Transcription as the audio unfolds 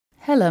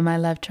Hello, my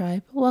love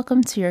tribe.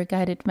 Welcome to your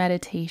guided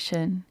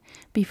meditation.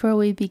 Before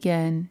we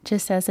begin,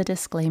 just as a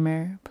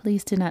disclaimer,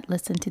 please do not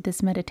listen to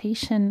this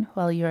meditation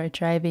while you are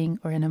driving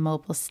or in a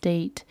mobile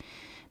state.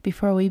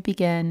 Before we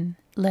begin,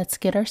 let's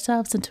get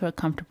ourselves into a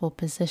comfortable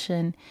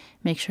position,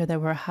 make sure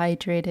that we're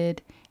hydrated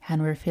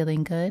and we're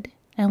feeling good,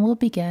 and we'll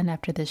begin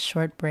after this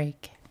short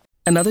break.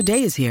 Another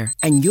day is here,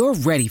 and you're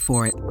ready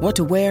for it. What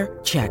to wear?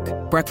 Check.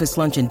 Breakfast,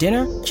 lunch, and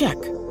dinner? Check.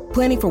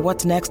 Planning for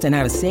what's next and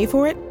how to save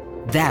for it?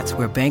 That's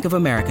where Bank of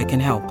America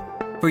can help.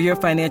 For your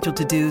financial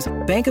to-dos,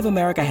 Bank of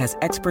America has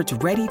experts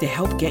ready to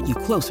help get you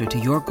closer to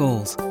your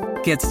goals.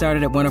 Get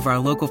started at one of our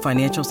local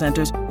financial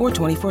centers or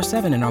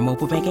 24/7 in our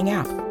mobile banking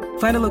app.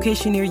 Find a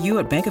location near you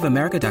at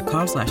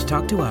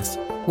bankofamerica.com/talktous.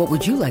 What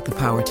would you like the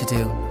power to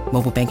do?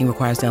 Mobile banking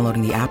requires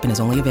downloading the app and is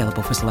only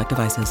available for select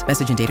devices.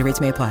 Message and data rates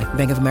may apply.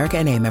 Bank of America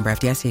N.A., member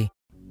FDIC.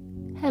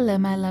 Hello,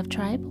 my love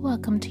tribe.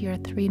 Welcome to your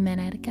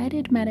 3-minute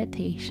guided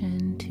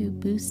meditation to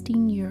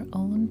boosting your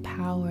own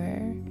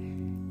power.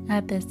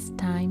 At this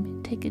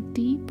time, take a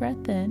deep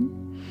breath in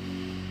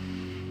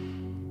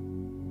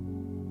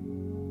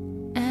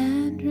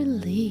and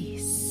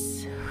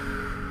release.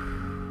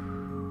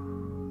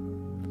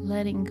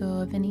 Letting go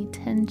of any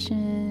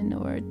tension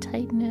or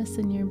tightness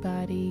in your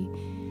body,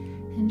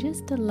 and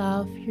just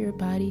allow for your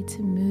body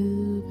to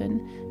move and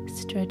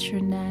stretch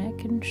your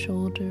neck and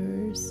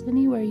shoulders,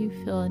 anywhere you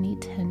feel any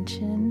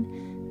tension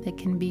that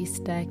can be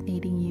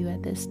stagnating you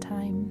at this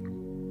time.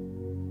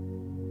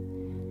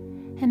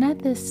 And at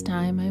this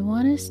time, I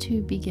want us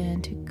to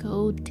begin to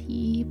go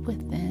deep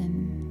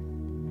within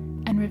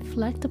and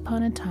reflect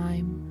upon a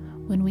time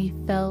when we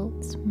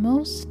felt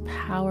most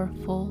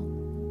powerful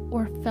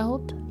or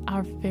felt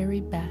our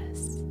very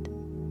best.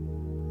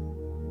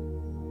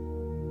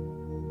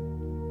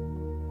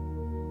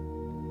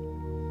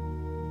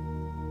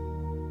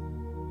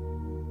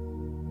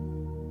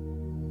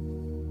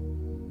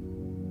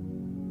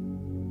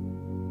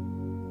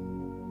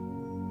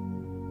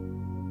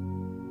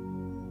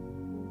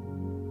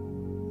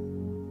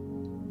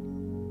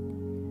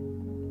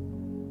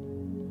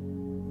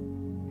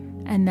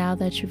 And now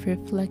that you've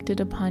reflected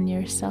upon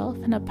yourself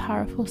in a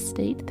powerful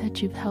state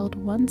that you've held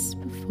once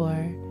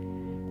before,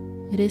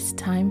 it is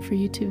time for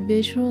you to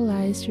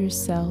visualize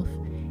yourself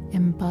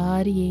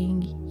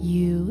embodying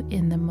you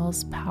in the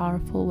most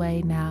powerful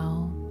way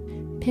now.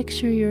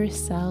 Picture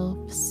yourself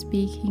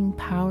speaking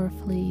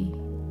powerfully,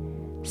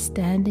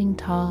 standing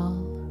tall,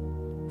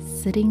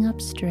 sitting up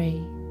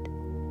straight,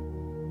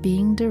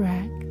 being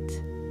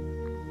direct,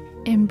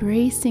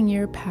 embracing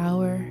your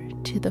power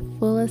to the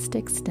fullest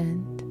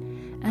extent,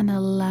 and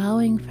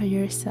allowing for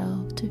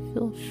yourself to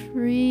feel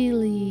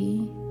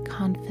freely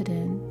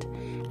confident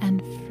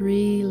and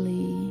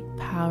freely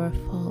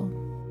powerful.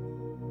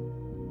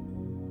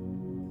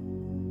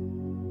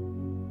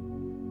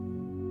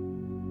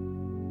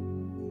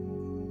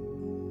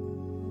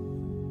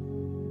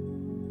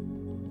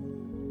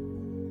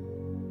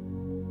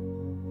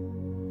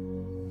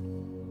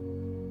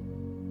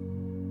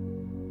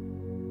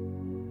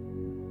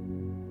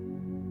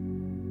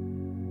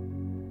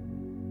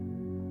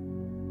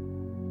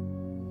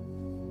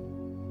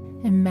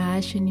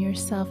 Imagine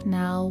yourself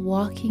now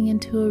walking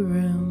into a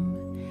room,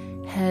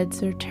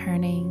 heads are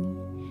turning,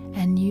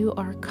 and you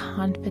are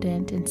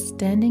confident in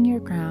standing your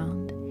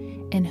ground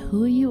in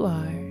who you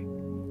are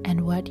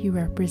and what you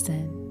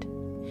represent.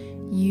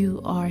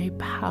 You are a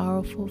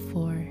powerful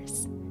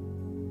force,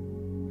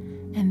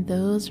 and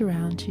those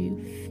around you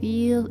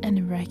feel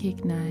and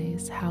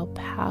recognize how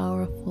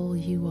powerful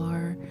you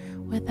are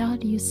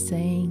without you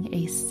saying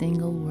a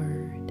single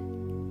word.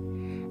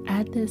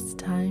 At this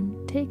time,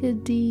 take a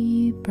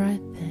deep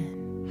breath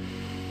in.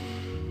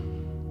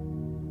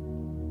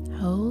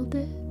 Hold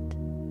it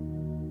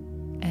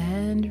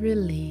and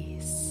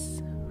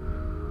release.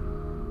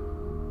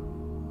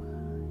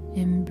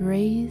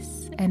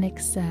 Embrace and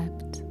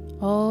accept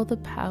all the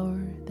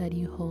power that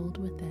you hold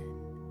within.